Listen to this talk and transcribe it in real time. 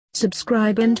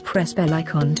subscribe and press bell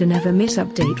icon to never miss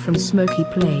update from Smokey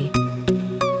Play.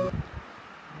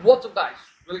 What's up guys,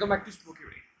 welcome back to Smokey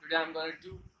Play. Today I'm gonna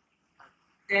do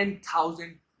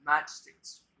 10,000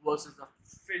 matchsticks versus a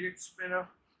fidget spinner,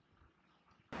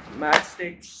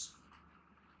 matchsticks,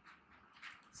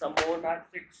 some more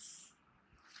matchsticks,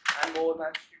 and more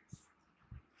matchsticks,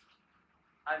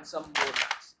 and some more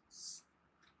matchsticks.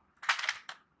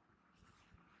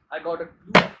 I got a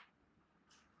glue,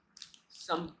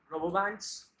 some rubber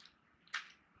bands,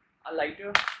 a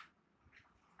lighter,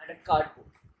 and a cardboard.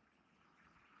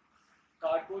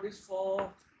 Cardboard is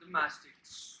for the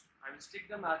matchsticks. I will stick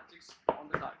the matchsticks on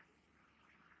the cardboard.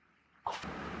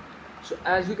 So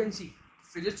as you can see,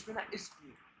 fidget spinner is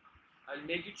new. I'll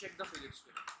make you check the fidget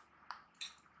spinner.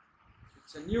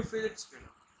 It's a new fidget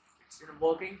spinner. It's in a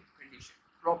working condition,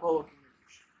 proper working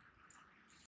condition.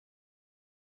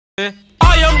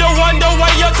 I am the one, the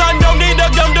way your son don't need a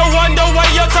gun, the one, the way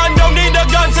your son don't need a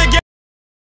gun to get.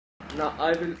 Now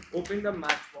I will open the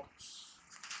matchbox.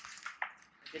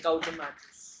 Take out the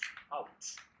matches.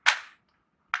 Ouch.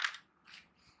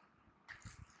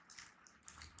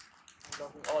 I'm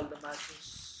talking all the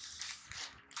matches.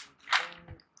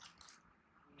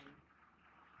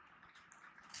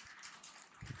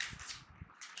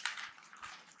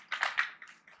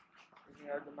 Taking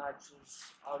out the matches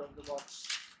out of the box.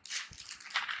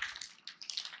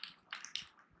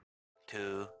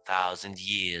 2,000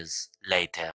 years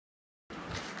later.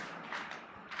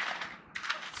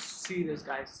 See this,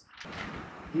 guys.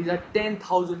 These are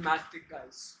 10,000 matchstick,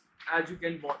 guys. As you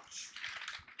can watch,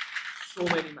 so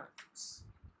many matches.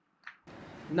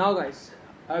 Now guys,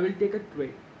 I will take a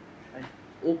tray and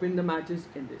open the matches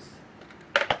in this.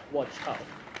 Watch how.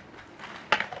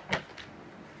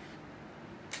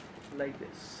 Like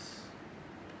this.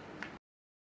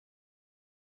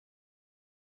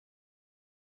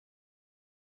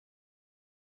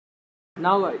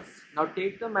 Now guys, now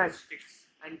take the matchsticks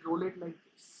and roll it like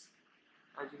this.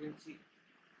 As you can see.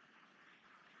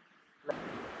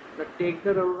 Now take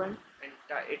the rubber band and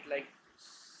tie it like this.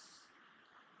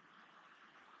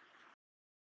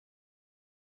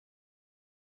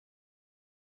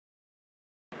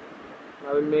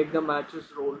 I will make the matches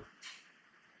roll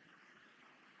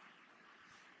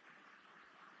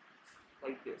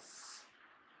like this.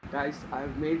 Guys, I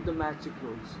have made the matchstick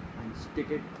rolls and stick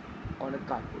it on a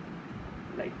cardboard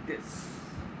like this.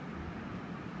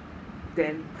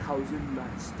 10,000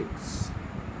 matchsticks.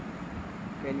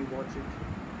 Can you watch it?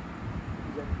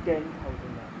 These are 10,000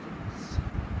 matchsticks.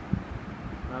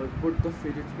 I will put the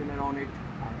fidget spinner on it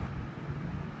and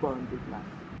burn the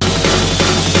plastic.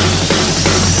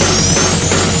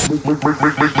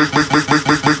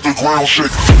 Make the ground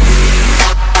shake.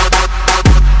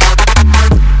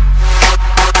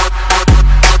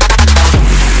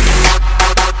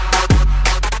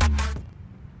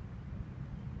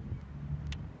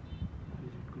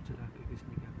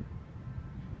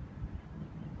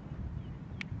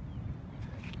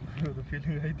 तो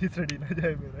feeling आई थी सड़ी ना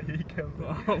जाए मेरा यही क्या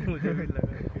मुझे भी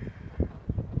लगा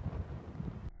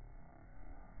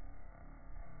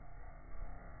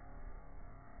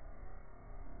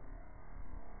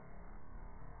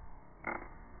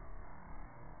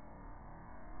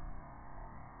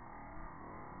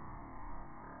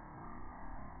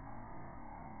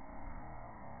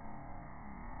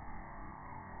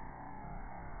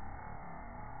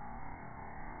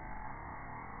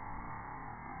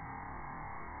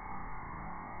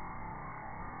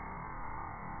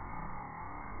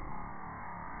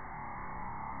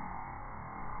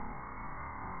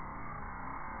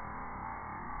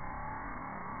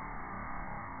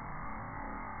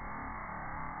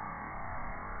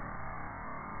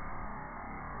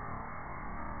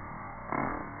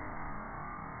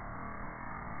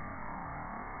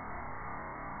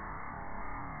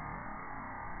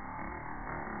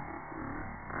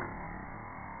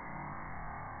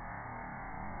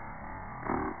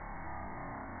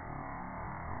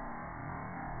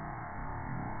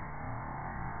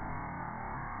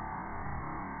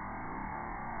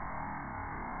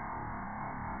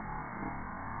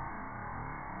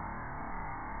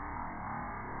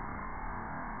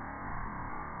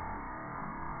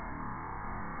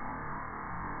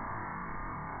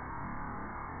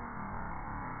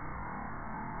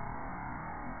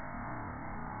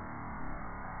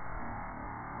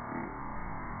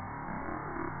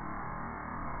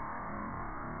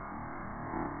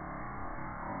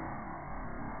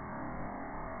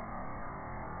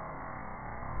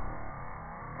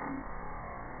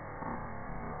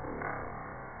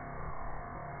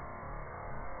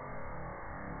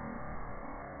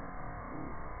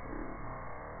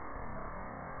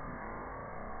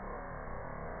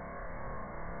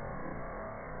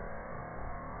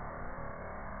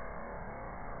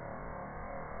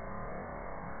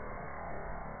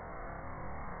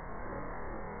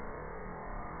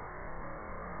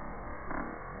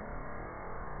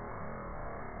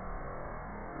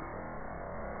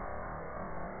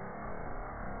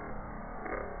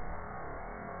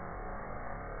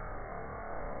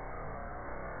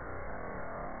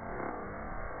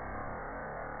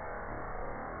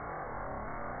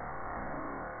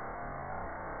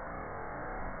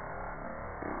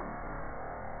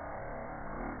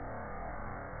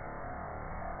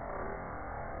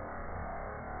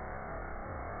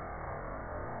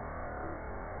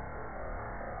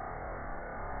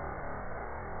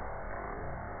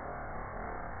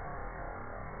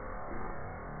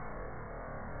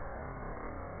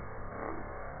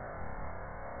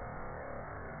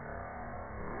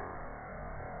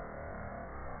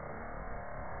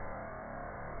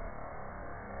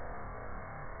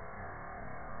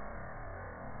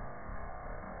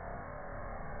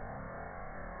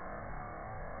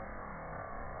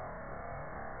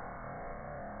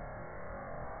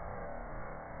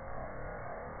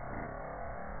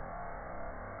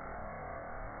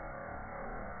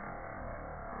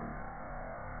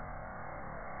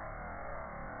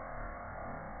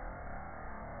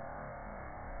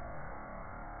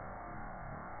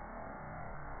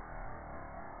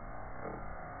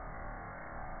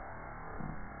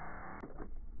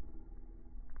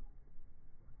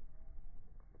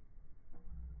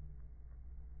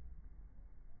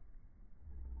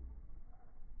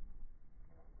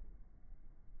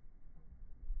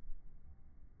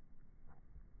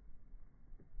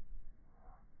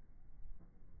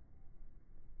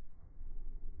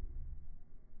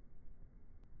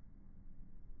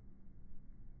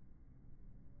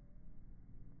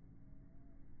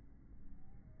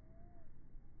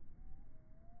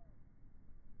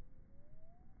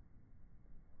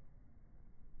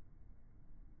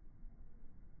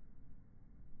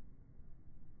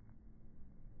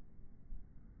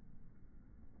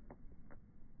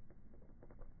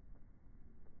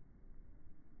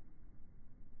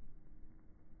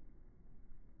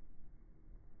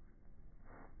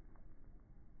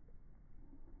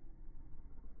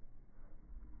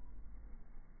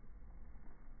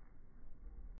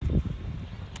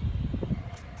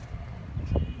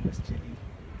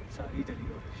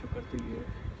तो ये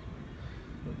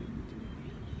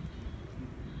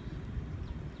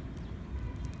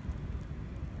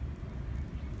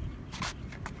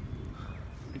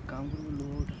एक काम करो, मैं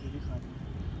लोहा उठा के दिखा दूँ।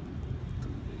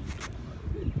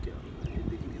 क्या ये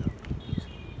दिख नहीं रहा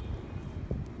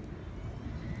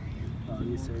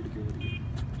आगे साइड की हो रही है।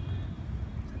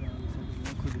 आगे साइड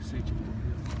मैं खुद इससे ही चिपक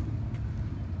गया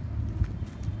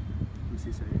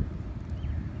इसी साइड।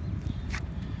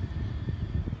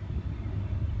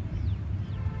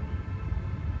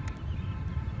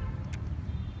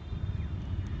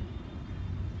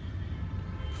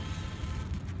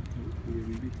 ये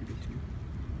भी थी बच्ची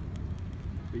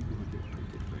वही बहुत देर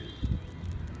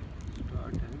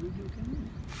स्टार्ट है वीडियो के लिए।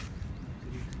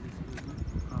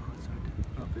 हाँ हाँ स्टार्ट है।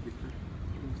 हाँ पे दिख रहा है,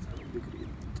 दिख रही है।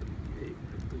 चलिए 1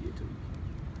 मिनट तो ये चलिए।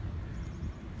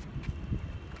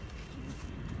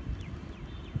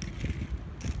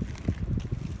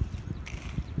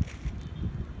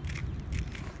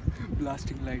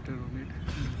 blasting lighter on it.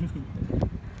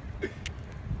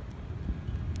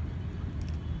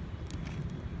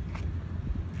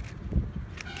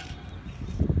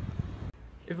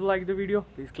 If you like the video,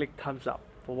 please click thumbs up.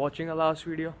 For watching our last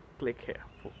video, click here.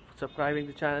 For subscribing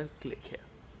the channel, click here.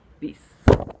 Peace.